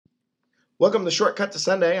Welcome to Shortcut to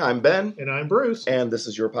Sunday. I'm Ben. And I'm Bruce. And this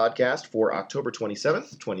is your podcast for October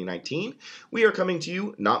 27th, 2019. We are coming to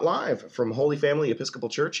you not live from Holy Family Episcopal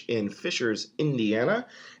Church in Fishers, Indiana.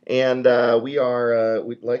 And we are,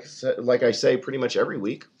 like I say pretty much every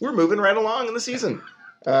week, we're moving right along in the season.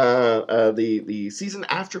 The season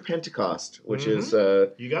after Pentecost, which is...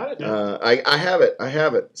 you got it now. I have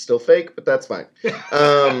it. Still fake, but that's fine.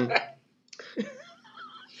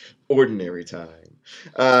 Ordinary time.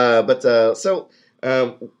 So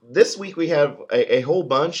this week we have a whole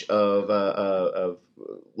bunch of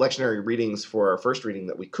lectionary readings for our first reading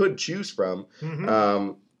that we could choose from.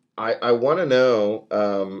 Mm-hmm. I want to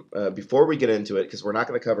know, before we get into it, because we're not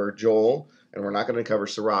going to cover Joel and we're not going to cover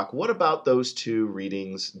Sirach, what about those two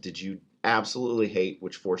readings did you absolutely hate,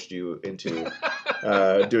 which forced you into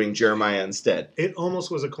doing Jeremiah instead? It almost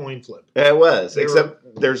was a coin flip. It was, there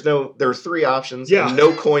were three options, and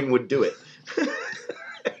no coin would do it.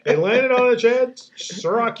 It landed on its head.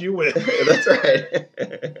 Sirach, you win. That's right.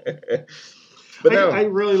 But I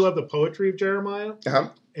really love the poetry of Jeremiah. Uh-huh.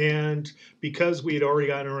 And because we had already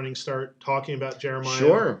gotten a running start talking about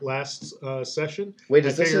Jeremiah last session. Wait,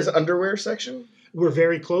 is this his underwear section? We're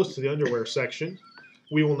very close to the underwear section.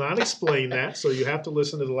 We will not explain that, so you have to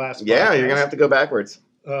listen to the last podcast. Yeah, you're going to have to go backwards.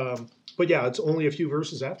 But yeah, it's only a few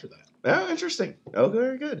verses after that. Oh, interesting. Oh,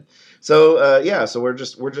 very good. So, so we're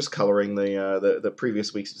just coloring the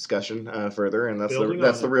previous week's discussion further, and that's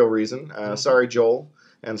the real reason. Mm-hmm. Sorry, Joel,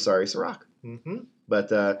 and sorry, Sirach. Mm-hmm.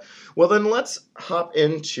 But well, then let's hop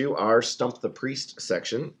into our Stump the Priest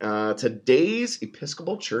section. Today's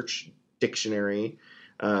Episcopal Church Dictionary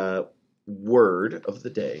word of the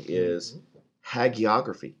day is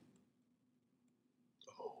hagiography.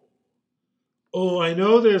 Oh, I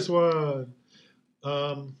know this one.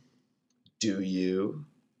 Do you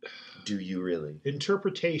really?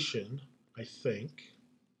 Interpretation, I think.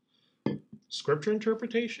 Scripture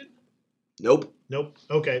interpretation? Nope.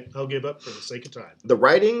 Okay, I'll give up for the sake of time. The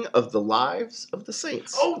writing of the lives of the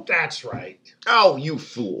saints. Oh, that's right. Oh, you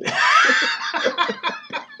fool.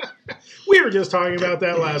 We were just talking about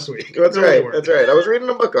that last week. That's right. I was reading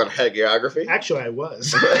a book on hagiography. Actually, I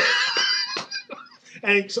was.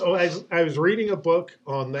 And so I was reading a book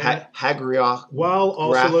on that while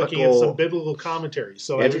also looking at some biblical commentaries.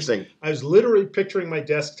 So interesting. I was literally picturing my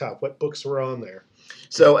desktop, what books were on there.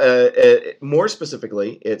 So more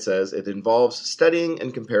specifically, it says it involves studying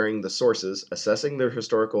and comparing the sources, assessing their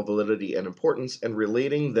historical validity and importance, and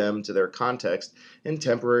relating them to their context in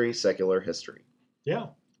temporary secular history. Yeah,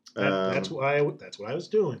 that's what I was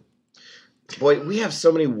doing. Boy, we have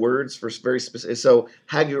so many words for very specific. So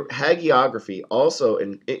hagiography also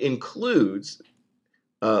includes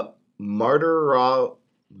martyrologies.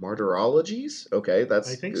 Okay,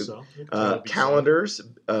 that's I think good. So. Calendars,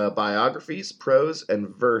 biographies, prose, and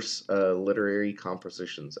verse, literary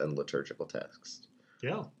compositions, and liturgical texts.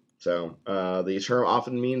 Yeah. So the term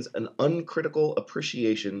often means an uncritical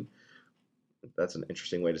appreciation. That's an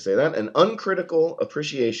interesting way to say that. An uncritical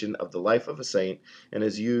appreciation of the life of a saint, and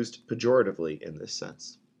is used pejoratively in this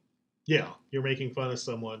sense. Yeah, you're making fun of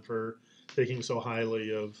someone for thinking so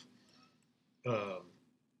highly of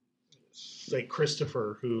St.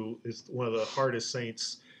 Christopher, who is one of the hardest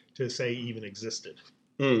saints to say even existed.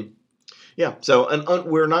 Yeah, so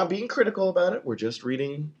we're not being critical about it. We're just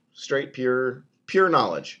reading straight, pure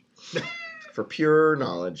knowledge. For pure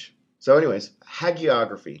knowledge. So anyways,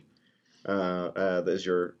 hagiography. That is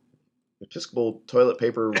your Episcopal toilet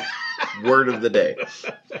paper word of the day.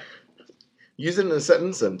 Use it in a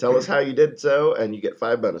sentence and tell us how you did so, and you get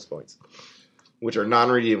 5 bonus points, which are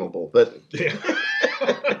non-redeemable. But yeah.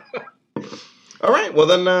 All right. Well,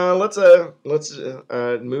 then let's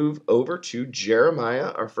move over to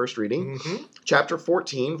Jeremiah, our first reading, chapter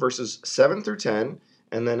 14, verses 7 through 10,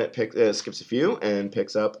 and then it skips a few and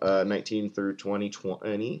picks up 19 through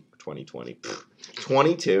 22.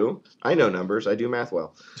 I know numbers. I do math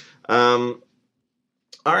well. All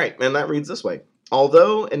right, and that reads this way.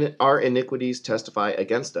 Although our iniquities testify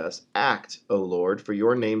against us, act, O Lord, for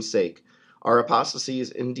your name's sake. Our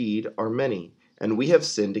apostasies indeed are many, and we have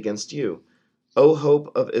sinned against you. O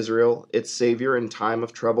hope of Israel, its Savior in time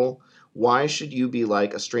of trouble, why should you be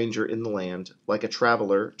like a stranger in the land, like a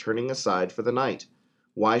traveler turning aside for the night?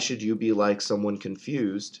 Why should you be like someone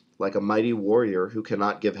confused, like a mighty warrior who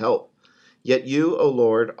cannot give help? Yet you, O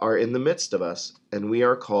Lord, are in the midst of us, and we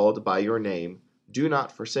are called by your name. Do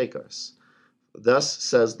not forsake us. Thus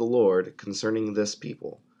says the Lord concerning this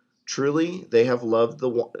people. Truly they have loved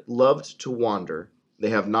to wander. They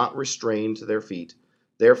have not restrained their feet.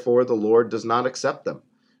 Therefore the Lord does not accept them.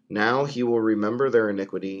 Now he will remember their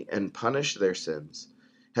iniquity and punish their sins.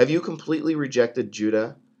 Have you completely rejected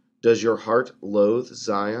Judah? Does your heart loathe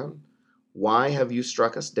Zion? Why have you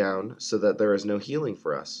struck us down so that there is no healing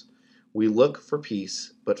for us? We look for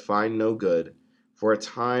peace, but find no good, for a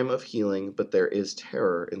time of healing, but there is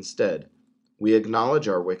terror instead. We acknowledge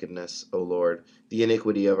our wickedness, O Lord, the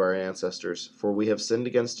iniquity of our ancestors, for we have sinned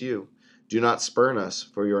against you. Do not spurn us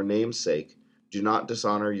for your name's sake. Do not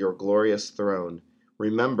dishonor your glorious throne.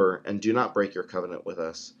 Remember and do not break your covenant with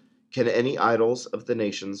us. Can any idols of the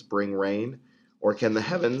nations bring rain, or can the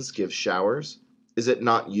heavens give showers? Is it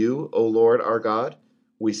not you, O Lord our God?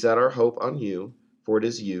 We set our hope on you, for it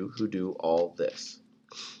is you who do all this.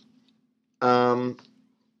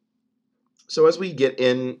 So as we get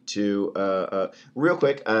into, real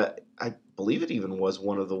quick, I believe it even was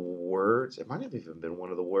one of the words, it might have even been one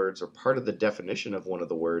of the words or part of the definition of one of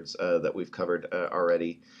the words that we've covered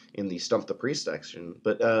already in the Stump the Priest section,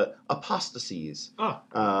 but apostasies.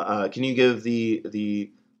 Can you give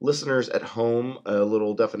the listeners at home a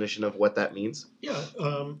little definition of what that means? Yeah,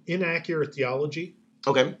 inaccurate theology.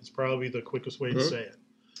 Okay. It's probably the quickest way to say it.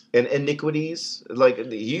 And iniquities, like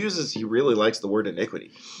he really likes the word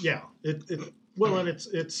iniquity. Yeah,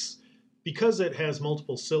 it's because it has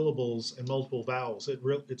multiple syllables and multiple vowels.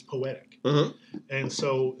 It's poetic, and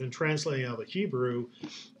so in translating out of the Hebrew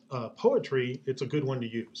poetry, it's a good one to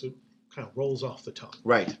use. It kind of rolls off the tongue.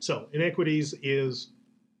 Right. So iniquities is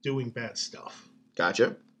doing bad stuff.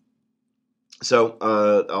 Gotcha. So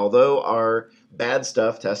although our bad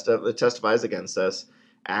stuff testifies against us,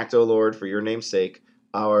 act, O Lord, for your name's sake.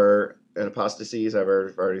 Our apostasies, I've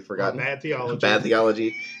already forgotten. Bad theology. Bad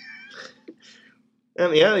theology.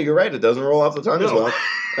 And yeah, you're right. It doesn't roll off the tongue as well.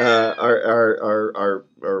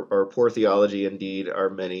 Our poor theology indeed are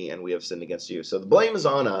many, and we have sinned against you. So the blame is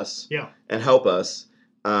on us. Yeah. And help us.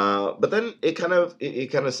 But then it kind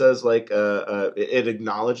of says like it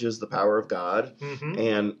acknowledges the power of God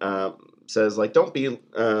and says like don't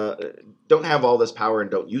have all this power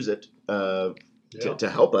and don't use it to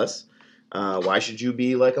help us. Why should you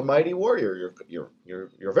be like a mighty warrior? You're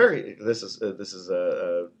very. This is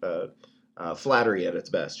flattery at its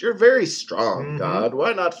best. You're very strong, God.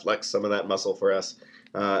 Why not flex some of that muscle for us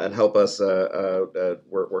and help us?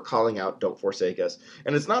 We're calling out. Don't forsake us.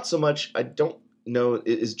 And it's not so much. I don't know.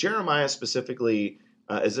 Is Jeremiah specifically?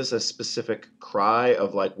 Is this a specific cry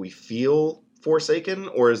of like we feel forsaken,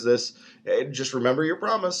 or is this just remember your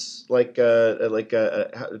promise? Don't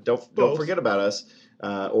forget about us.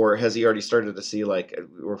 Or has he already started to see like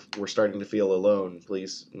we're starting to feel alone?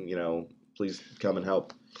 Please, please come and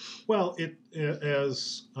help. Well,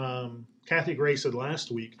 as Kathy Gray said last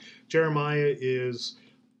week, Jeremiah is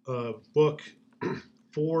a book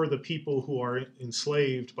for the people who are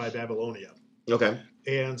enslaved by Babylonia. Okay.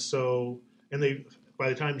 And so, by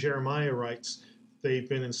the time Jeremiah writes, they've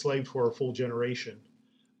been enslaved for a full generation.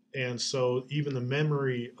 And so even the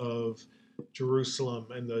memory of Jerusalem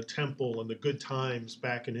and the temple and the good times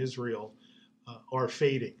back in Israel are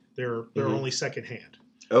fading. They're only secondhand.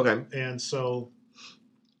 Okay. And so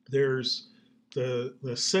there's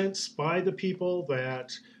the sense by the people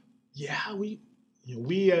that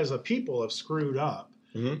we as a people have screwed up,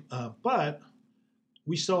 but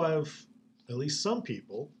we still have at least some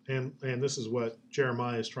people, and this is what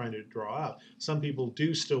Jeremiah is trying to draw out. Some people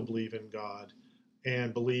do still believe in God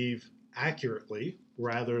and believe accurately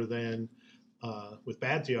rather than with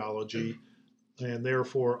bad theology, and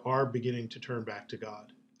therefore are beginning to turn back to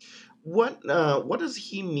God. What does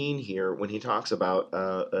he mean here when he talks about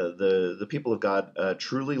the people of God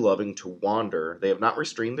truly loving to wander? They have not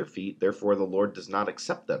restrained their feet, therefore the Lord does not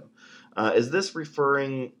accept them. Is this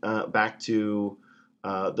referring back to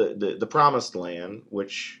the promised land,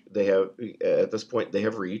 which they have at this point they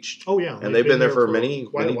have reached? Oh yeah, and they've been there for many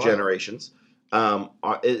generations.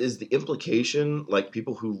 Is the implication like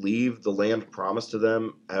people who leave the land promised to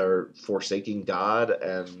them are forsaking God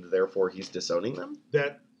and therefore he's disowning them?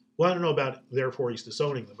 Well, I don't know about therefore he's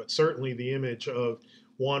disowning them, but certainly the image of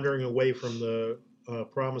wandering away from the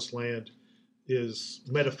promised land is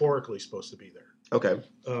metaphorically supposed to be there. Okay.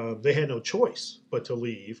 They had no choice but to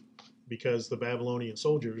leave because the Babylonian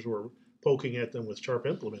soldiers were poking at them with sharp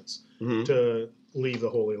implements to leave the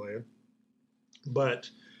Holy Land. But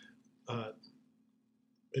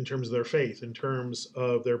in terms of their faith, in terms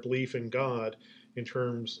of their belief in God, in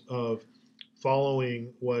terms of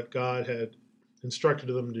following what God had instructed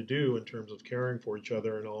them to do in terms of caring for each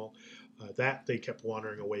other and all, that they kept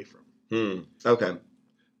wandering away from. Okay.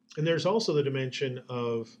 And there's also the dimension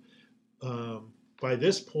of, by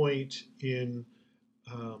this point in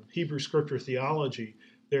Hebrew scripture theology,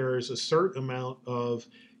 there is a certain amount of,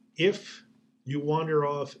 if you wander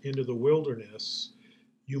off into the wilderness,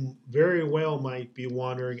 you very well might be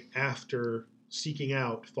wandering after seeking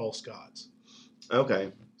out false gods.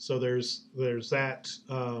 Okay. So there's that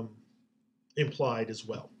implied as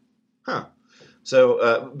well. Huh.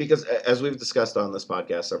 So, because as we've discussed on this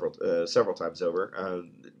podcast several times over,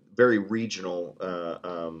 very regional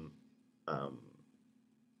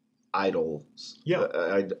idols,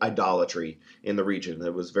 idolatry in the region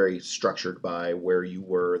that was very structured by where you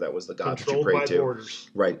were. That was the god that you prayed to. Borders.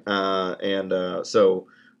 Right. So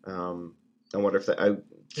I wonder if I'm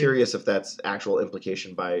curious if that's actual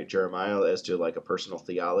implication by Jeremiah as to like a personal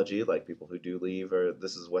theology, like people who do leave, or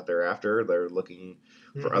this is what they're after. They're looking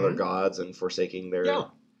for other gods and forsaking theirs.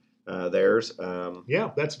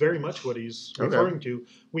 That's very much what he's referring to.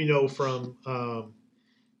 We know from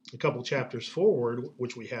a couple chapters forward,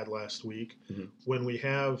 which we had last week, when we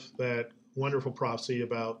have that wonderful prophecy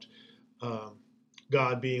about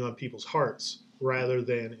God being on people's hearts rather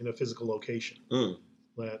than in a physical location.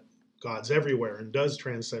 That God's everywhere and does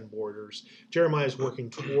transcend borders. Jeremiah is working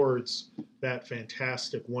towards that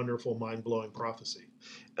fantastic, wonderful, mind-blowing prophecy.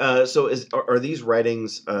 So are these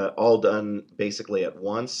writings all done basically at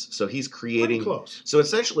once? So he's creating. Pretty close. So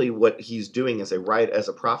essentially, what he's doing as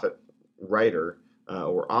a prophet writer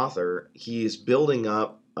or author, he's building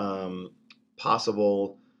up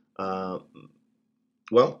possible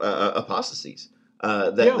apostasies.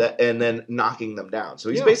 And then knocking them down.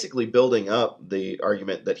 So he's basically building up the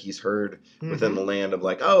argument that he's heard within the land of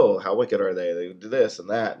like, oh, how wicked are they? They do this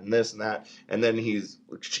and that and this and that. And then he's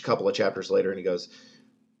a couple of chapters later and he goes,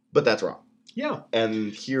 but that's wrong. Yeah.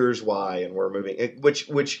 And here's why, and we're moving,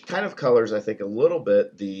 which kind of colors, I think, a little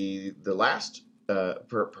bit the last,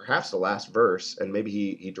 perhaps the last verse, and maybe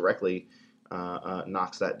he directly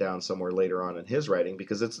knocks that down somewhere later on in his writing,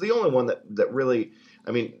 because it's the only one that really,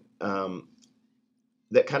 I mean,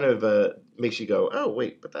 that kind of makes you go, oh,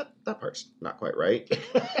 wait, but that part's not quite right.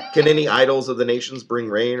 Can any idols of the nations bring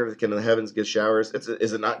rain, or can the heavens give showers?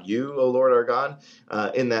 Is it not you, O Lord our God?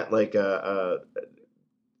 In that, like,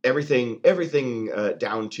 everything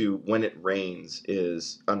down to when it rains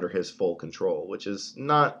is under his full control, which is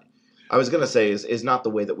not, I was going to say, is not the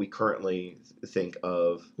way that we currently think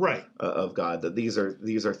of of God. That these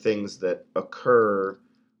are things that occur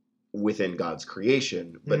within God's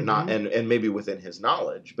creation, but not, and maybe within his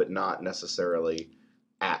knowledge, but not necessarily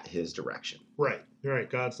at his direction. Right.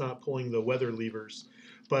 God's not pulling the weather levers.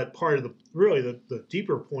 But part of the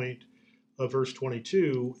deeper point of verse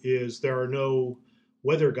 22 is there are no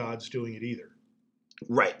weather gods doing it either.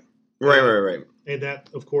 Right. And that,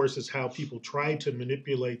 of course, is how people tried to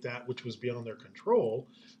manipulate that which was beyond their control,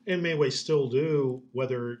 and may still do,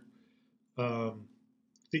 whether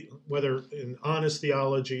in honest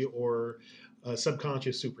theology or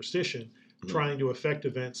subconscious superstition, trying to affect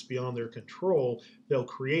events beyond their control, they'll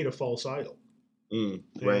create a false idol.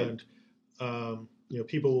 And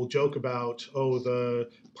people will joke about, oh, the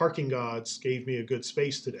parking gods gave me a good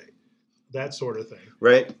space today, that sort of thing.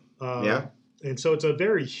 Right. And so it's a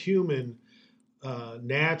very human,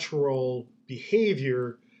 natural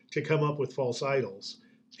behavior to come up with false idols.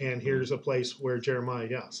 And here's a place where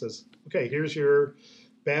Jeremiah says, okay, here's your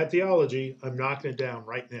bad theology. I'm knocking it down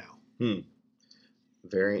right now.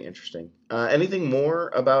 Very interesting. Anything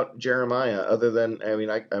more about Jeremiah other than, I mean,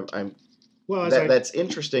 that's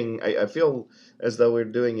interesting. I feel as though we're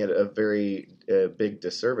doing it a very big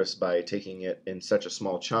disservice by taking it in such a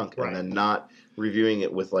small chunk and then not reviewing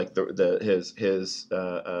it with like his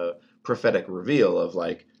prophetic reveal of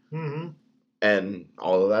like, and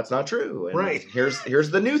all of that's not true. And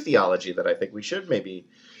here's the new theology that I think we should maybe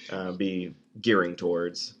be gearing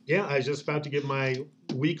towards. Yeah, I was just about to give my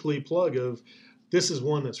weekly plug of, this is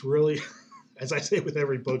one that's really, as I say with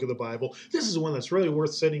every book of the Bible, this is one that's really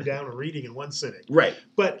worth sitting down and reading in one sitting. Right.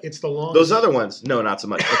 But it's the longest. Those other ones, no, not so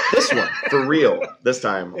much. But this one, for real, this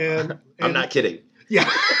time, and I'm not kidding.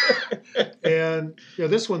 Yeah. And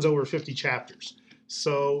this one's over 50 chapters.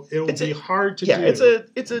 So it'll be hard to do.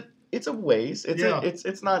 It's a ways.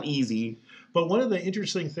 It's not easy. But one of the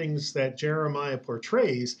interesting things that Jeremiah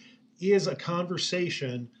portrays is a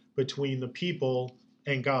conversation between the people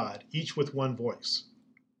and God, each with one voice.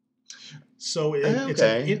 So it's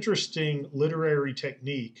an interesting literary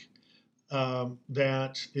technique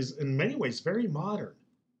that is in many ways very modern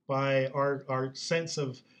by our sense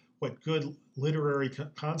of what good literary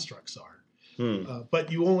constructs are.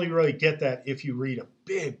 But you only really get that if you read a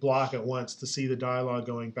big block at once to see the dialogue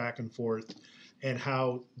going back and forth and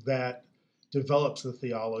how that develops the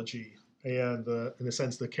theology and, in a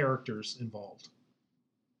sense, the characters involved.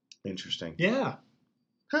 Interesting. Yeah.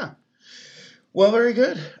 Huh. Well, very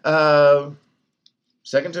good. 2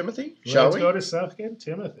 Timothy, shall we? Let's go to 2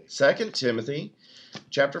 Timothy. 2 Timothy,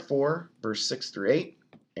 chapter 4, verse 6 through 8.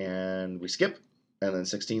 and we skip, and then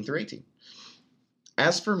 16 through 18.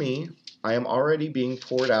 As for me, I am already being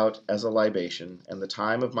poured out as a libation, and the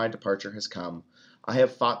time of my departure has come. I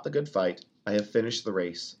have fought the good fight. I have finished the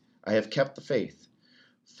race. I have kept the faith.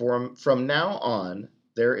 From now on,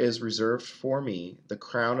 there is reserved for me the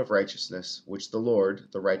crown of righteousness, which the Lord,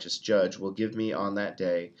 the righteous judge, will give me on that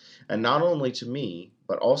day, and not only to me,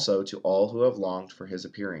 but also to all who have longed for his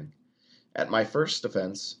appearing. At my first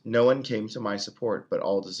offense, no one came to my support, but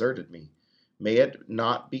all deserted me. May it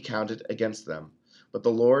not be counted against them. But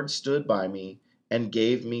the Lord stood by me and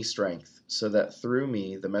gave me strength, so that through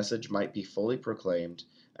me the message might be fully proclaimed,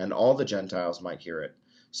 and all the Gentiles might hear it.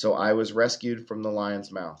 So I was rescued from the lion's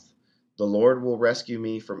mouth. The Lord will rescue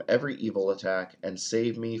me from every evil attack and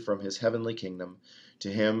save me from his heavenly kingdom. To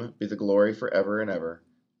him be the glory forever and ever.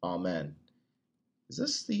 Amen. Is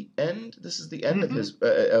this the end? This is the end of his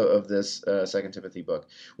of this 2 Timothy book.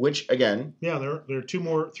 Which again, yeah, there are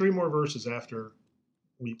 3 more verses after.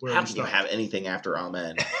 How can you have anything after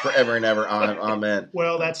Amen? Forever and ever. Amen.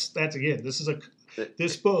 Well, that's again.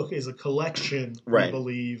 This book is a collection, right, we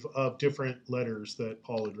believe, of different letters that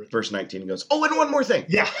Paul had written. Verse 19 goes, oh, and one more thing.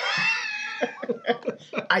 Yeah.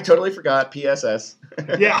 I totally forgot. PSS.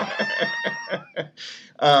 Yeah.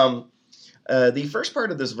 The first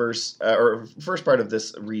part of this verse, or first part of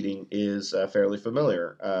this reading, is fairly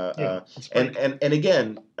familiar. And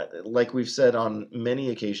again, like we've said on many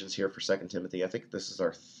occasions here for 2 Timothy, I think this is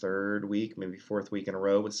our 3rd week, maybe 4th week in a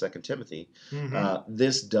row with 2 Timothy. Mm-hmm.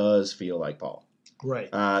 This does feel like Paul.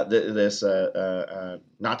 Right. Not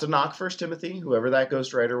to knock 1 Timothy, whoever that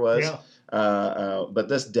ghostwriter was, but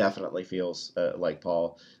this definitely feels like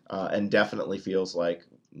Paul, and definitely feels like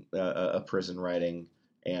a prison writing,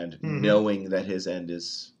 and knowing that his end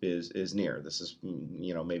is near. This is,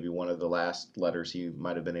 maybe one of the last letters he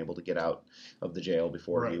might have been able to get out of the jail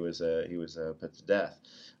before he was put to death.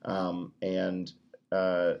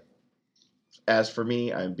 As for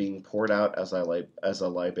me, I'm being poured out as a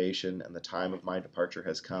libation, and the time of my departure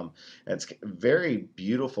has come. And it's very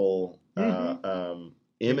beautiful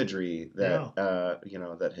imagery that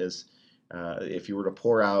that his if you were to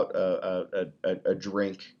pour out a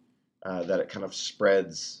drink, that it kind of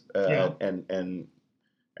spreads and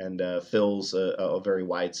fills a very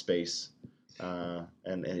wide space,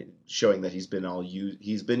 and showing that he's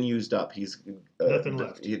been used up. He's nothing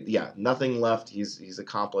left. Nothing left. He's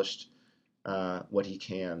accomplished what he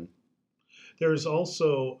can. There's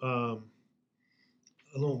also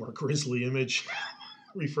a little more grisly image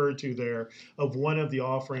referred to there of one of the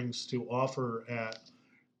offerings to offer at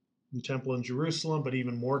the temple in Jerusalem, but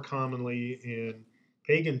even more commonly in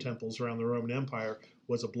pagan temples around the Roman Empire,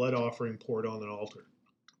 was a blood offering poured on an altar.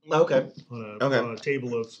 Okay. On a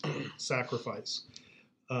table of sacrifice.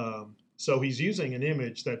 So he's using an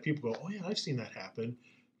image that people go, oh yeah, I've seen that happen.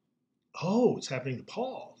 Oh, it's happening to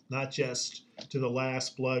Paul, not just to the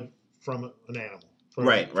last blood from an animal, from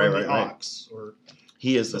the ox. Or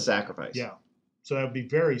he is the sacrifice. Yeah. So that would be a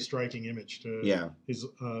very striking image to his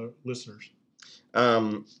listeners.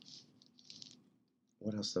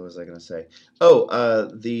 What else was I going to say? Oh,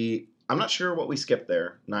 I'm not sure what we skipped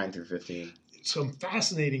there, 9 through 15. Some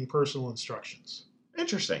fascinating personal instructions.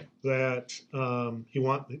 Interesting. That he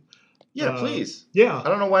want. Yeah, please. Yeah. I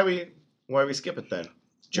don't know why we skip it then.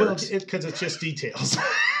 Jerks. Well, because it's just details.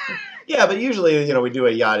 Yeah, but usually, we do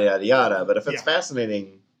a yada, yada, yada. But if it's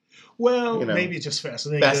fascinating... Well, maybe it's just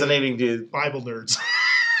fascinating. Fascinating to... Bible nerds.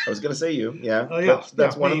 I was going to say you, yeah. Oh, yeah.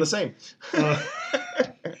 That's one and the same.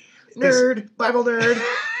 Nerd, Bible nerd.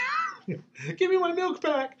 Give me my milk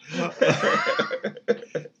back.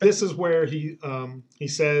 This is where he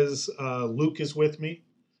says, Luke is with me.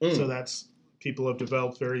 So that's... People have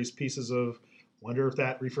developed various pieces of... Wonder if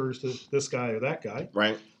that refers to this guy or that guy.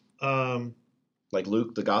 Right. Like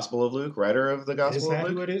Luke, the Gospel of Luke, writer of the Gospel of Luke? Is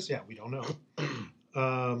that who it is? Yeah, we don't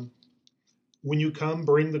know. When you come,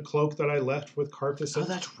 bring the cloak that I left with Carpus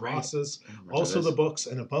and crosses, also the books,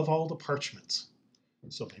 and above all the parchments.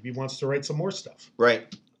 So maybe he wants to write some more stuff.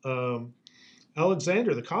 Right.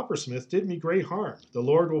 Alexander, the coppersmith, did me great harm. The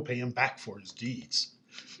Lord will pay him back for his deeds.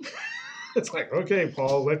 It's like, okay,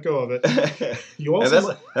 Paul, let go of it. You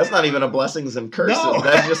also that's not even a blessings and curses. No.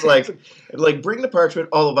 That's just like bring the parchment.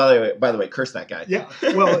 Oh, by the way, curse that guy. Yeah.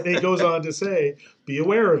 Well, it goes on to say, be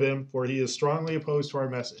aware of him, for he is strongly opposed to our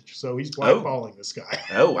message. So he's blackballing this guy.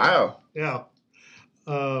 Oh, wow. Yeah.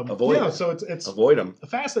 Avoid him. So it's avoid him. A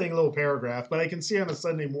fascinating little paragraph, but I can see on a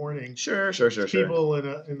Sunday morning, sure, people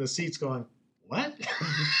in the seats going, "What?"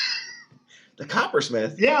 The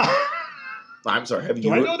coppersmith. Yeah. I'm sorry.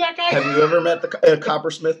 Do I know that guy? Have you ever met a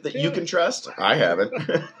coppersmith that you can trust? I haven't.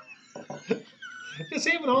 Does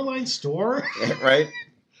he have an online store? Right.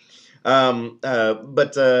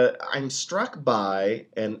 But I'm struck by,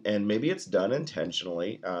 and maybe it's done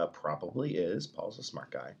intentionally, probably is. Paul's a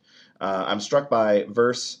smart guy. I'm struck by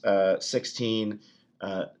verse 16.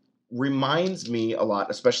 Reminds me a lot,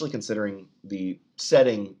 especially considering the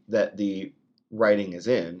setting that the writing is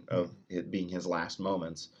in, of it being his last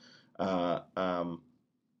moments. Everyone,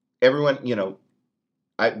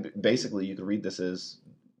 basically you could read this as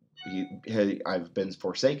I've been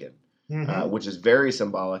forsaken, which is very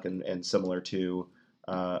symbolic and similar to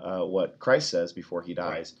what Christ says before he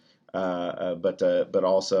dies, but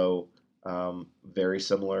also very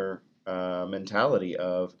similar mentality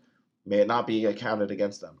of, may it not be accounted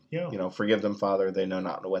against them. Yeah. Forgive them, Father, they know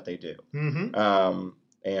not what they do. And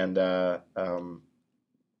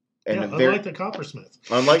unlike the coppersmith.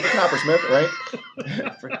 Unlike the coppersmith, right?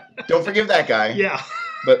 Don't forgive that guy. Yeah.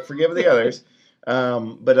 But forgive the others.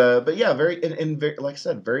 But yeah, very, like I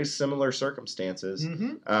said, very similar circumstances.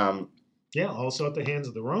 Also at the hands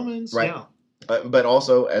of the Romans. Right. Yeah. But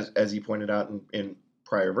also, as you pointed out in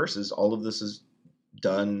prior verses, all of this is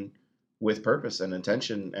done with purpose and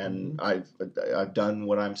intention, and I've done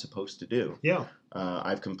what I'm supposed to do. Yeah.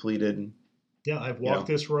 I've completed. Yeah, I've walked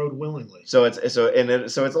this road willingly. So it's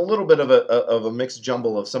a little bit of a mixed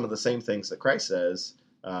jumble of some of the same things that Christ says.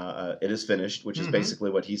 It is finished, which is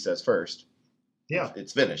basically what he says first. Yeah,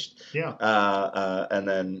 it's finished. Yeah. And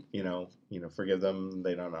then forgive them;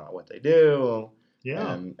 they don't know what they do.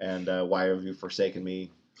 Yeah. And why have you forsaken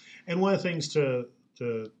me? And one of the things to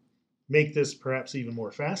make this perhaps even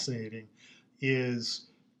more fascinating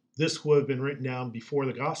is this would have been written down before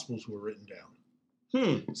the Gospels were written down.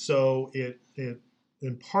 So it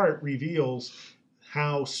in part reveals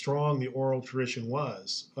how strong the oral tradition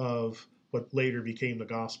was of what later became the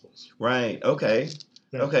Gospels. Right. Okay.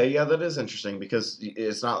 Yeah, that is interesting, because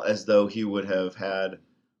it's not as though he would have had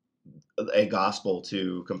a gospel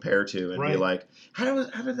to compare to and be like, how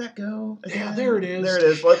did that go again? Yeah, there it is. There it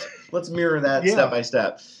is. Let's mirror that step by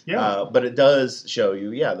step. Yeah. But it does show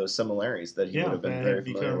you, those similarimes that he would have been very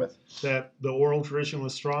familiar with. That the oral tradition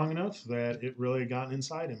was strong enough that it really got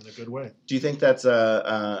inside him in a good way. Do you think that's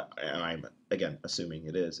and I'm again assuming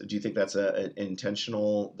it is. Do you think that's an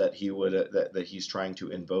intentional, that he would that he's trying to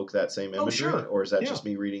invoke that same imagery, or is that just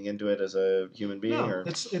me reading into it as a human being? No, or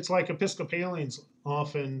it's like Episcopalians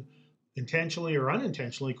often intentionally or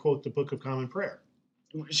unintentionally quote the Book of Common Prayer.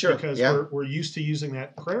 Sure. Because we're used to using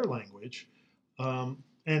that prayer language.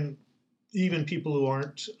 And even people who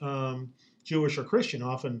aren't Jewish or Christian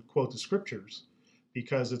often quote the scriptures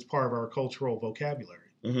because it's part of our cultural vocabulary.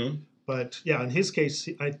 But in his case,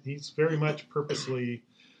 he's very much purposely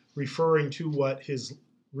referring to what his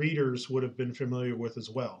readers would have been familiar with as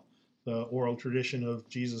well, the oral tradition of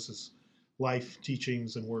Jesus's life,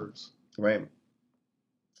 teachings, and words. Right.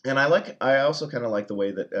 And I also kind of like the way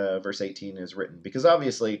that verse 18 is written, because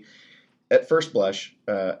obviously, at first blush,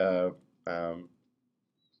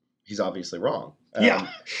 he's obviously wrong. The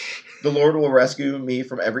Lord will rescue me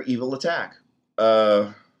from every evil attack.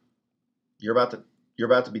 You're about to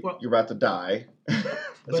die.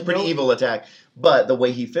 That's a pretty evil attack. But the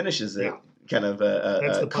way he finishes it kind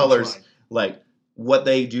of colors like, what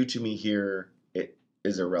they do to me here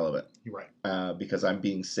is irrelevant. You're right. Because I'm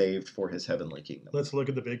being saved for his heavenly kingdom. Let's look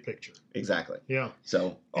at the big picture. Exactly. Yeah.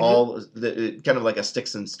 So kind of like a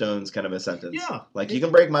sticks and stones kind of a sentence. Yeah. Like, you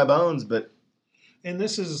can break my bones, but. And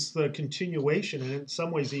this is the continuation, and in some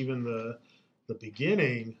ways even the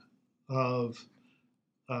beginning of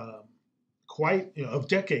of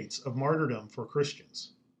decades of martyrdom for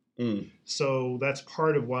Christians. So that's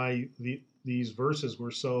part of why these verses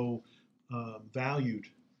were so valued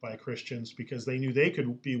by Christians, because they knew they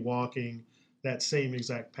could be walking that same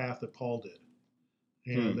exact path that Paul did.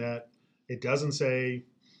 And that it doesn't say,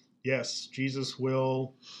 yes, Jesus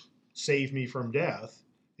will save me from death.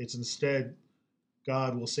 It's instead,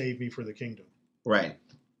 God will save me for the kingdom. Right.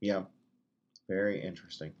 Yeah. Very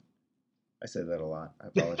interesting. I say that a lot. I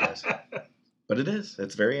apologize. But it is.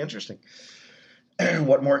 It's very interesting.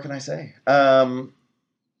 What more can I say? One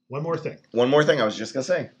more thing. One more thing I was just going to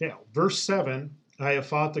say. Yeah. Verse 7, I have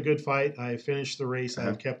fought the good fight. I have finished the race. I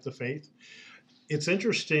have kept the faith. It's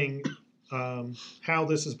interesting how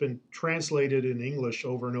this has been translated in English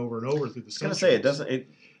over and over and over through the centuries. I was going to say,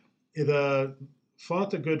 the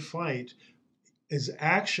fought the good fight is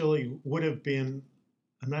actually would have been,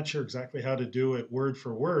 I'm not sure exactly how to do it word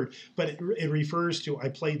for word, but it refers to I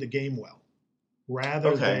played the game well,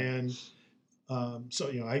 rather than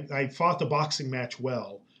I fought the boxing match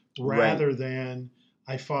well, rather than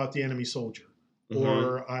I fought the enemy soldier,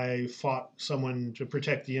 or I fought someone to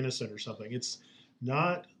protect the innocent or something. It's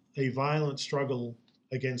not a violent struggle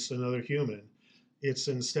against another human. it's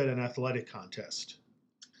instead an athletic contest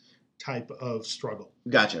type of struggle.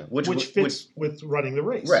 Gotcha. Which fits with running the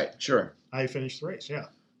race. Right, sure. I finished the race, yeah.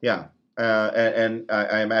 Yeah. And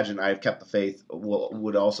I imagine I've kept the faith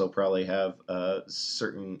would also probably have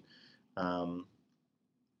certain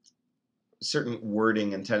certain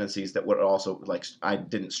wording and tendencies that would also, like, I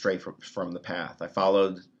didn't stray from the path. I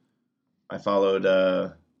followed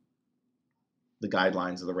the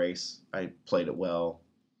guidelines of the race. I played it well.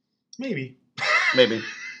 Maybe.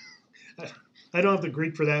 I don't have the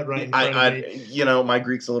Greek for that right in front of me. You know, my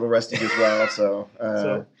Greek's a little rusty as well, so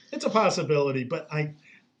so it's a possibility. But I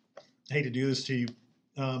hate to do this to you,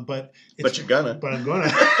 but you're gonna. But I'm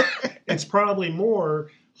gonna. It's probably more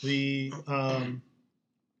the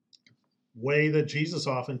way that Jesus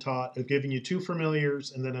often taught of giving you two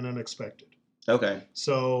familiars and then an unexpected. Okay.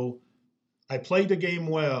 So I played the game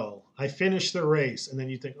well. I finished the race, and then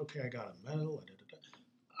you think, okay, I got a medal.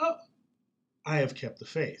 Oh, I have kept the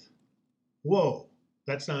faith. Whoa,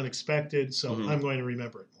 that's not expected, so I'm going to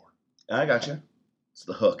remember it more. I gotcha. It's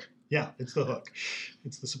the hook. Yeah, it's the hook.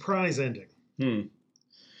 It's the surprise ending.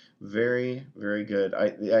 Very, very good. I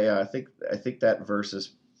think that verse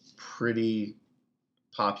is pretty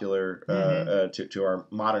popular to our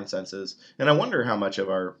modern senses, and I wonder how much of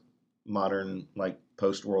our modern, like,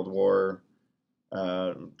 post World War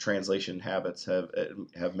translation habits have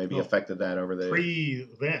maybe affected that over the pre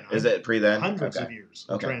then. Is it pre then? Hundreds of years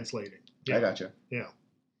of translating. Yeah. I gotcha. Yeah.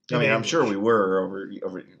 I mean, I'm sure we were over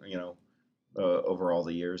over all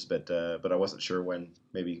the years, but I wasn't sure when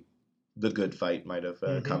maybe the good fight might have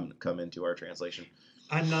come into our translation.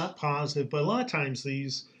 I'm not positive, but a lot of times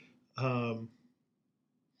these a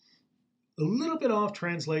little bit off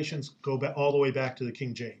translations go back all the way back to the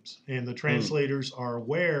King James, and the translators are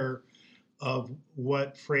aware of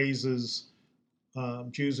what phrases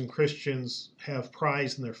Jews and Christians have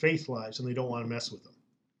prized in their faith lives, and they don't want to mess with them.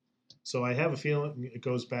 So I have a feeling it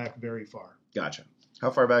goes back very far. Gotcha. How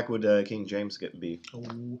far back would King James be? I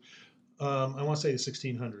want to say the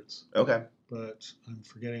 1600s. Okay. But I'm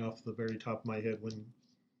forgetting off the very top of my head when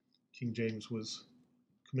King James was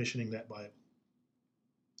commissioning that Bible.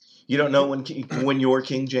 You don't know when your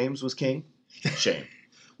King James was king? Shame.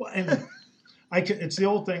 Well, and it's the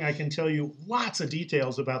old thing. I can tell you lots of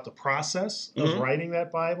details about the process of writing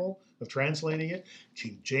that Bible, of translating it.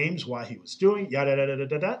 King James, why he was doing, yada, yada, yada,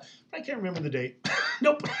 yada. I can't remember the date.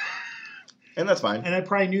 Nope. And that's fine. And I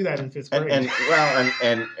probably knew that in fifth grade.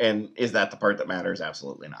 And is that the part that matters?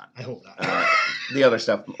 Absolutely not. I hope not. The other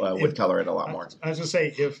stuff would color it a lot more. I was going to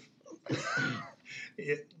say,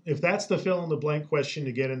 if that's the fill in the blank question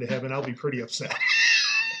to get into heaven, I'll be pretty upset.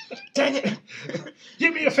 Dang it!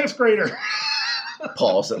 Give me a fifth grader.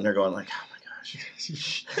 Paul sitting there going like, "Oh my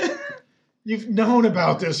gosh." You've known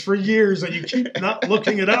about this for years, and you keep not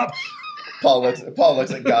looking it up. Paul looks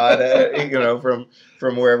at God,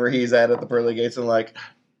 from wherever he's at the pearly gates, and like,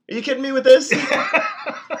 "Are you kidding me with this?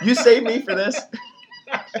 You saved me for this.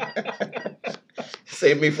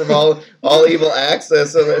 Saved me from all evil acts. So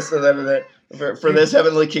that for this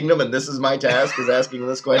heavenly kingdom, and this is my task, is asking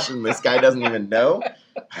this question. This guy doesn't even know.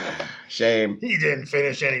 Shame. He didn't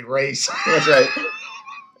finish any race. That's right.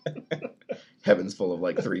 Heaven's full of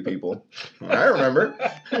like 3 people. I remember.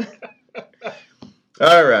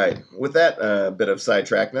 All right. With that bit of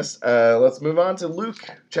sidetrackness, let's move on to Luke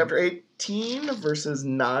chapter 18, verses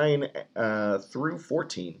 9 through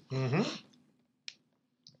 14. Mm-hmm.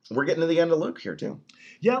 We're getting to the end of Luke here, too.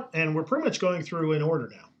 Yeah, and we're pretty much going through in order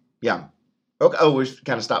now. Yeah. Okay. Oh, we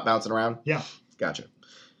kind of stopped bouncing around? Yeah. Gotcha.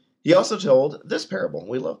 He also told this parable.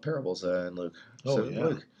 We love parables in Luke.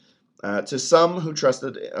 Luke. To some who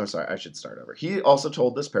trusted... Oh, sorry. I should start over. He also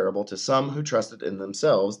told this parable to some who trusted in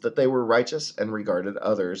themselves that they were righteous and regarded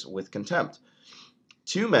others with contempt.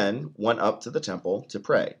 2 men went up to the temple to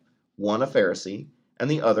pray, one a Pharisee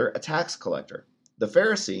and the other a tax collector. The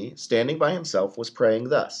Pharisee, standing by himself, was praying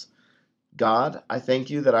thus, God, I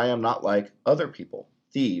thank you that I am not like other people,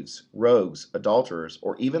 thieves, rogues, adulterers,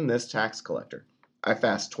 or even this tax collector. I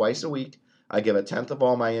fast twice a week. I give 1/10 of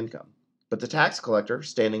all my income. But the tax collector,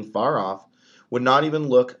 standing far off, would not even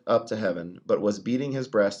look up to heaven, but was beating his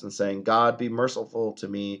breast and saying, God, be merciful to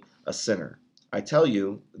me, a sinner. I tell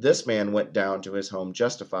you, this man went down to his home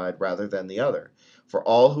justified rather than the other. For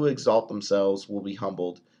all who exalt themselves will be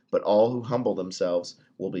humbled, but all who humble themselves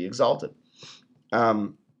will be exalted.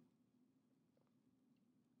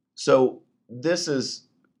 So this is,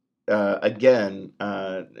 again,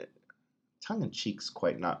 tongue-in-cheek's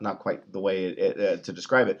quite not quite the way to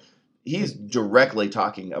describe it. He's directly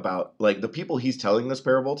talking about, like, the people he's telling this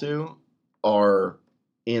parable to are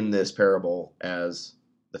in this parable as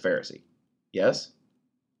the Pharisee. Yes?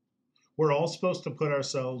 we're all supposed to put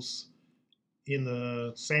ourselves in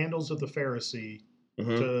the sandals of the Pharisee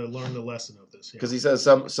to learn the lesson of this. Because he says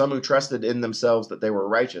some who trusted in themselves that they were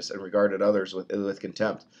righteous and regarded others with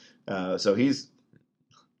contempt. So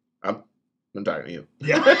I'm talking to you.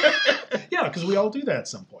 Yeah. Yeah, because we all do that at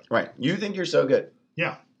some point. Right. You think you're so good.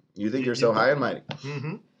 Yeah. You think you're so high and mighty.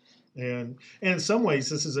 Mm-hmm. And in some ways,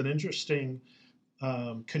 this is an interesting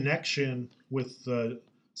connection with the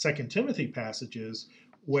 2 Timothy passages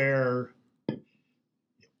where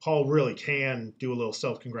Paul really can do a little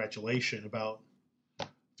self-congratulation about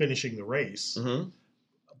finishing the race. Mm-hmm.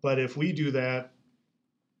 But if we do that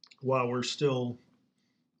while we're still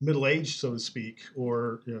middle-aged, so to speak,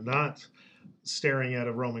 or not staring at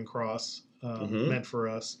a Roman cross meant for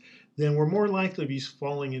us, then we're more likely to be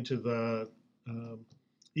falling into the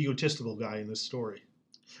egotistical guy in this story.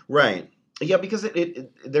 Right. Yeah, because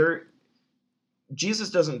Jesus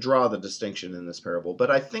doesn't draw the distinction in this parable, but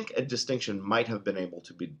I think a distinction might have been able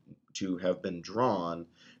to have been drawn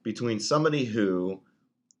between somebody who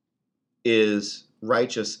is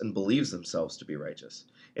righteous and believes themselves to be righteous.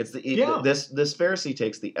 It's this Pharisee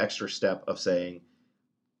takes the extra step of saying,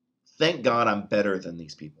 "Thank God I'm better than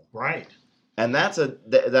these people." Right. And that's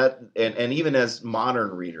and even as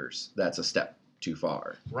modern readers, that's a step too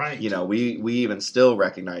far. Right. We even still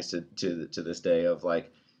recognize to this day of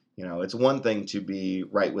like, it's one thing to be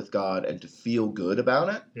right with God and to feel good about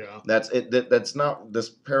it. Yeah. That's not, this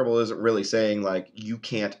parable isn't really saying like you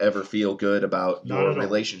can't ever feel good about your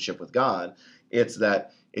relationship with God. It's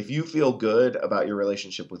that if you feel good about your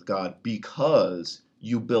relationship with God because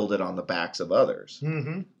you build it on the backs of others,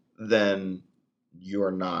 then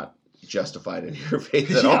you're not justified in your faith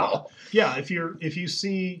at all. Yeah, if you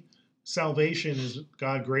see salvation as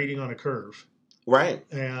God grading on a curve, right,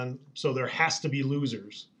 and so there has to be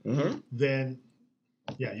losers, then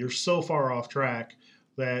you're so far off track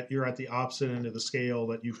that you're at the opposite end of the scale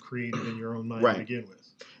that you've created in your own mind to begin with.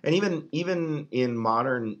 And even in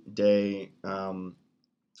modern day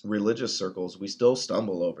religious circles, we still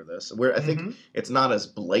stumble over this. Where I think it's not as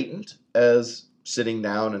blatant as sitting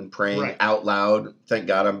down and praying out loud, "Thank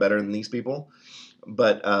God I'm better than these people,"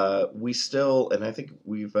 but we still, and I think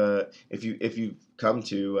we've, if you've come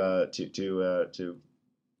to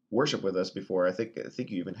worship with us before, I think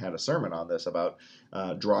you even had a sermon on this about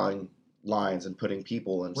drawing lines and putting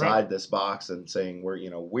people inside this box and saying we're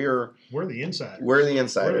the insiders. We're the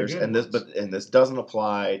insiders, and this doesn't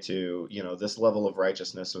apply to this level of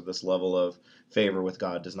righteousness or this level of favor with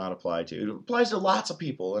God does not apply to. It applies to lots of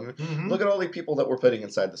people, and look at all the people that we're putting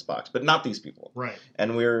inside this box, but not these people. Right.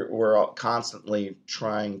 And we're all constantly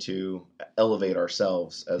trying to elevate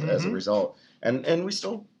ourselves as a result, and we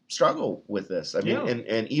still struggle with this. I mean,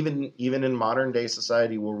 and even in modern day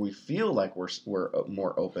society where we feel like we're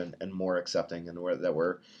more open and more accepting, and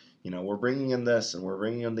we're bringing in this and we're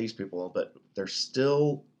bringing in these people, but there's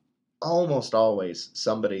still almost always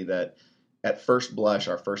somebody that at first blush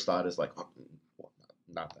our first thought is like, oh, well,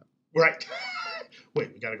 not them. Right.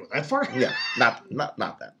 Wait, we got to go that far? Yeah, not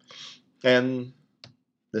them. And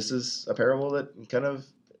this is a parable that kind of,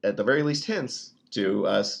 at the very least, hints to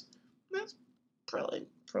us that's probably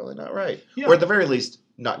not right. Yeah. Or at the very least,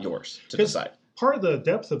 not yours to decide. Part of the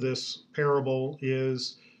depth of this parable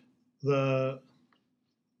is the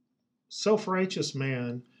self-righteous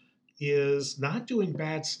man is not doing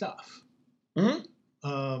bad stuff. But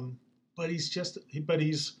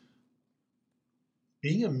he's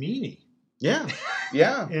being a meanie. Yeah.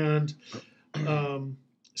 Yeah. And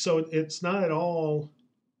so it's not at all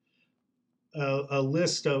a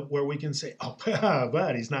list of where we can say, oh,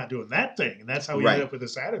 but he's not doing that thing, and that's how we end up with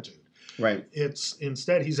this attitude. Right. It's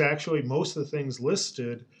instead he's actually, most of the things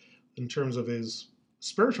listed in terms of his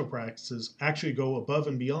spiritual practices actually go above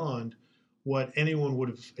and beyond what anyone would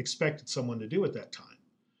have expected someone to do at that time.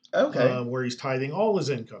 Okay. Where he's tithing all his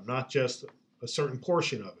income, not just a certain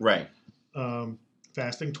portion of it. Right.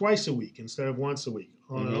 Fasting twice a week instead of once a week,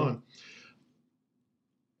 on and on.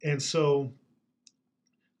 And so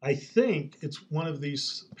I think it's one of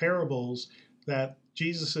these parables that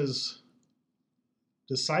Jesus's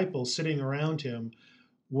disciples sitting around him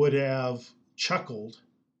would have chuckled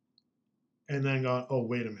and then gone, oh,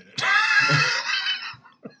 wait a minute.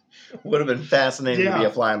 Would have been fascinating to be a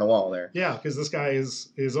fly on the wall there. Yeah, because this guy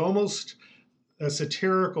is almost a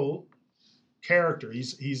satirical character.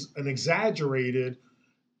 He's an exaggerated,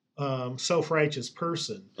 self-righteous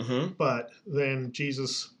person. But then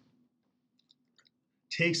Jesus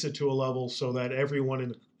takes it to a level so that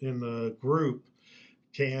everyone in the group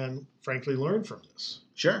can, frankly, learn from this.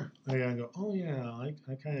 Sure. And go, oh, yeah,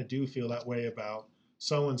 I kind of do feel that way about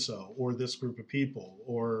so-and-so or this group of people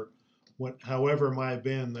or however it might have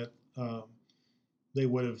been that they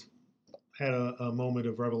would have had a moment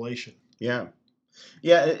of revelation. Yeah.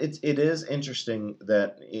 Yeah, it is interesting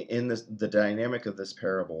that in the dynamic of this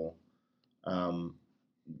parable,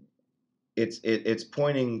 it's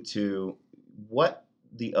pointing to what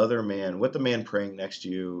what the man praying next to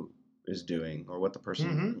you is doing, or what the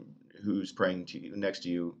person who's praying to you next to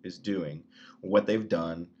you is doing, or what they've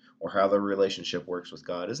done, or how their relationship works with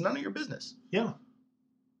God is none of your business. Yeah,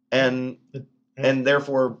 and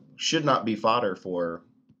therefore should not be fodder for,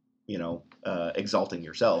 exalting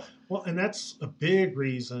yourself. Well, and that's a big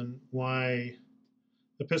reason why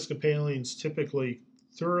Episcopalians typically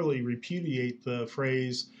thoroughly repudiate the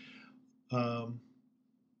phrase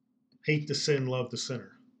hate the sin, love the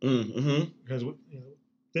sinner. Mm-hmm. Because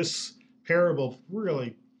this parable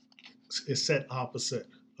really is set opposite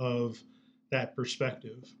of that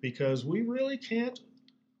perspective, because we really can't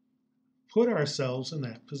put ourselves in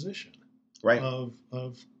that position, right, of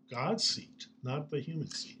God's seat, not the human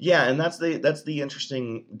seat. Yeah, and that's the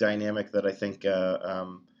interesting dynamic that I think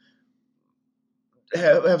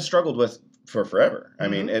have struggled with for forever. I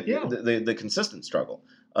mean, the consistent struggle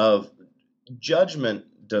of judgment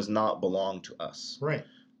does not belong to us, right?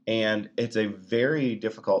 And it's a very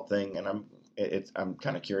difficult thing, and I'm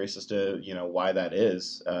kind of curious as to why that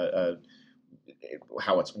is,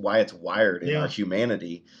 why it's wired in our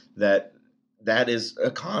humanity that is a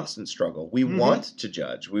constant struggle. We want to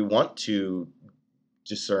judge, we want to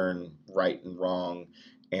discern right and wrong,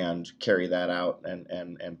 and carry that out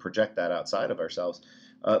and project that outside of ourselves.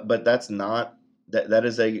 But that's not that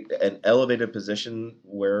is an elevated position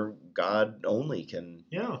where God only can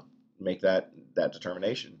make that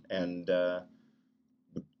determination, and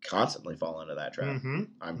constantly fall into that trap.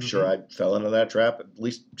 I'm sure I fell into that trap at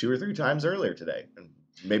least 2 or 3 times earlier today, and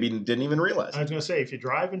maybe didn't even realize. I was going to say, if you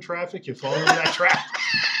drive in traffic, you fall into that trap.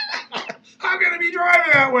 I'm going to be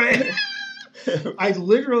driving that way. I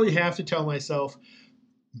literally have to tell myself,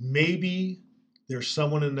 maybe there's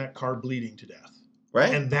someone in that car bleeding to death.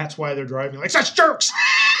 Right. And that's why they're driving like such jerks.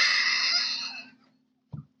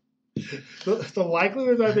 The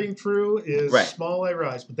likelihood of that being true is small, I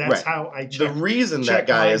realize, but that's how I check. The reason that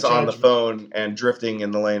guy is on the phone and drifting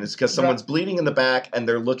in the lane is because someone's bleeding in the back, and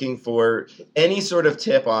they're looking for any sort of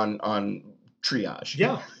tip on triage.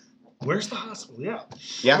 Yeah. Where's the hospital? Yeah.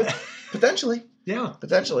 Yeah. Potentially. Yeah.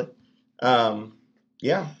 Potentially.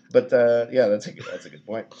 Yeah. But that's a good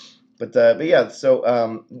point. But yeah.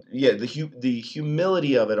 So the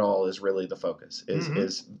humility of it all is really the focus.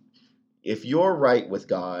 Is if you're right with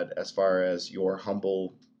God as far as your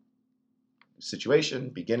humble situation,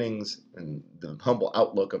 beginnings, and the humble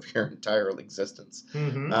outlook of your entire existence,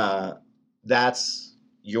 that's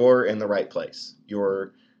you're in the right place.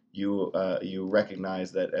 You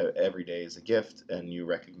recognize that every day is a gift, and you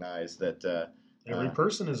recognize that every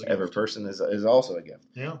person is a gift. Every person is also a gift.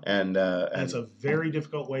 Yeah, and it's a very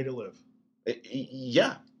difficult way to live.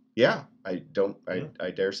 Yeah. I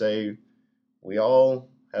dare say we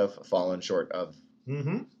all have fallen short of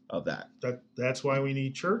that. That's why we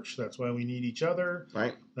need church. That's why we need each other.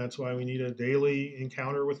 Right. That's why we need a daily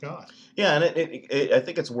encounter with God. Yeah, and I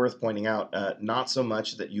think it's worth pointing out, not so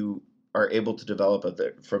much that you are able to develop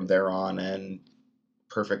from there on and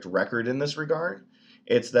perfect record in this regard.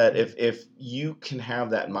 It's that if you can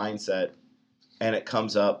have that mindset, and it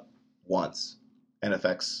comes up once and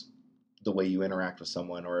affects the way you interact with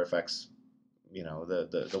someone, or affects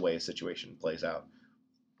the way a situation plays out,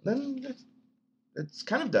 then it's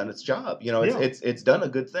kind of done its job. It's done a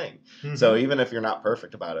good thing. So even if you're not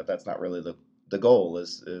perfect about it, that's not really the goal.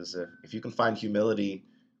 Is if you can find humility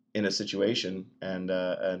in a situation and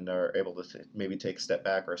are able to maybe take a step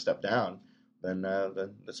back or a step down, then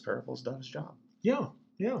this parable's done its job. Yeah.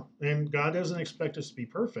 And God doesn't expect us to be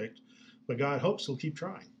perfect, but God hopes we'll keep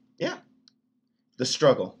trying. Yeah. The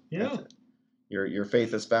struggle. Yeah. Your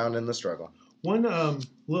faith is found in the struggle. One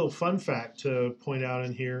little fun fact to point out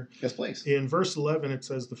in here. Yes, please. In verse 11, it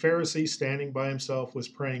says, the Pharisee standing by himself was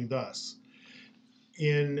praying thus.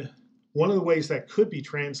 In one of the ways that could be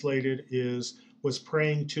translated was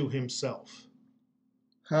praying to himself.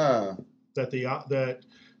 Huh. That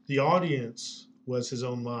the audience was his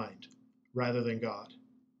own mind rather than God.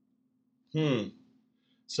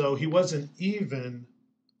 So he wasn't even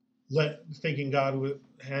thinking God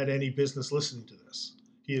had any business listening to this.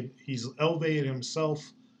 He's elevated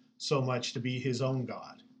himself so much to be his own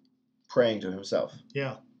God. Praying to himself.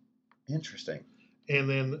 Yeah. Interesting. And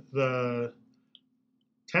then the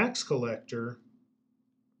tax collector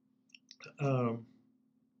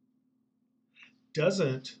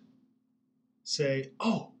doesn't say,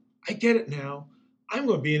 oh, I get it now. I'm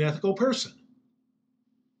going to be an ethical person.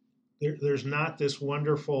 There's not this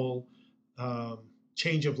wonderful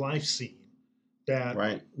change of life scene that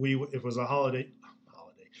Right. it was a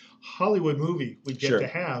Hollywood movie we'd get Sure. to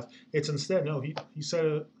have. It's instead, no, he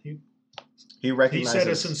said He he recognizes. said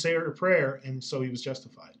a sincere prayer, and so he was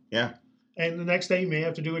justified. Yeah. And the next day, you may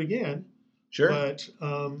have to do it again. Sure. But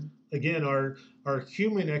again, our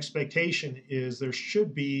human expectation is there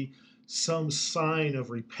should be some sign of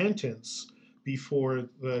repentance before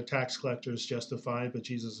the tax collector is justified. But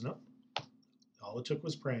Jesus, no. All it took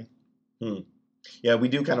was praying. Yeah, we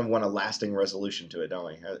do kind of want a lasting resolution to it, don't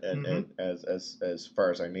we? And as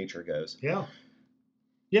far as our nature goes. Yeah.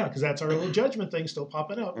 Yeah, because that's our little judgment thing still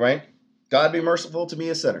popping up. Right? God be merciful to me,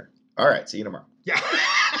 a sinner. All right, see you tomorrow. Yeah.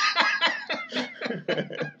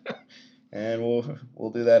 And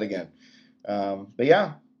we'll do that again. But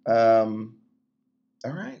yeah. All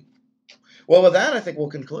right. Well, with that, I think we'll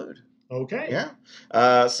conclude. Okay.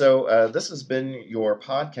 Yeah. So this has been your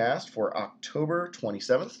podcast for October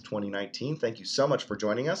 27th, 2019. Thank you so much for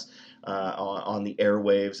joining us on the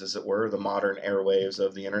airwaves, as it were, the modern airwaves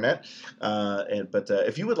of the internet. But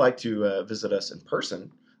if you would like to visit us in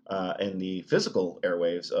person in the physical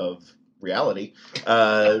airwaves of reality,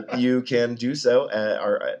 you can do so.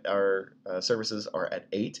 Our services are at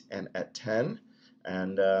 8 and at 10.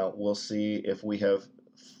 And we'll see if we have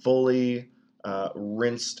fully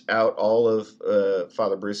rinsed out all of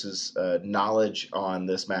Father Bruce's knowledge on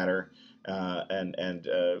this matter, and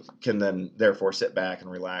can then therefore sit back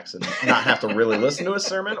and relax and not have to really listen to a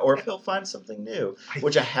sermon, or if he'll find something new,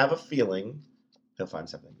 which I have a feeling he'll find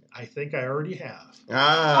something new. I think I already have.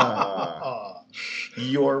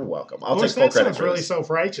 You're welcome. I'll take full credit. That sounds really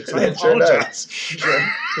self-righteous. I It sure apologize. Sure.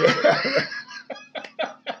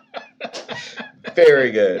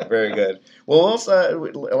 Very good. Very good. Well, also,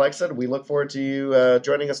 like I said, we look forward to you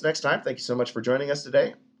joining us next time. Thank you so much for joining us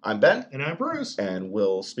today. I'm Ben. And I'm Bruce. And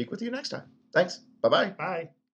we'll speak with you next time. Thanks. Bye-bye. Bye.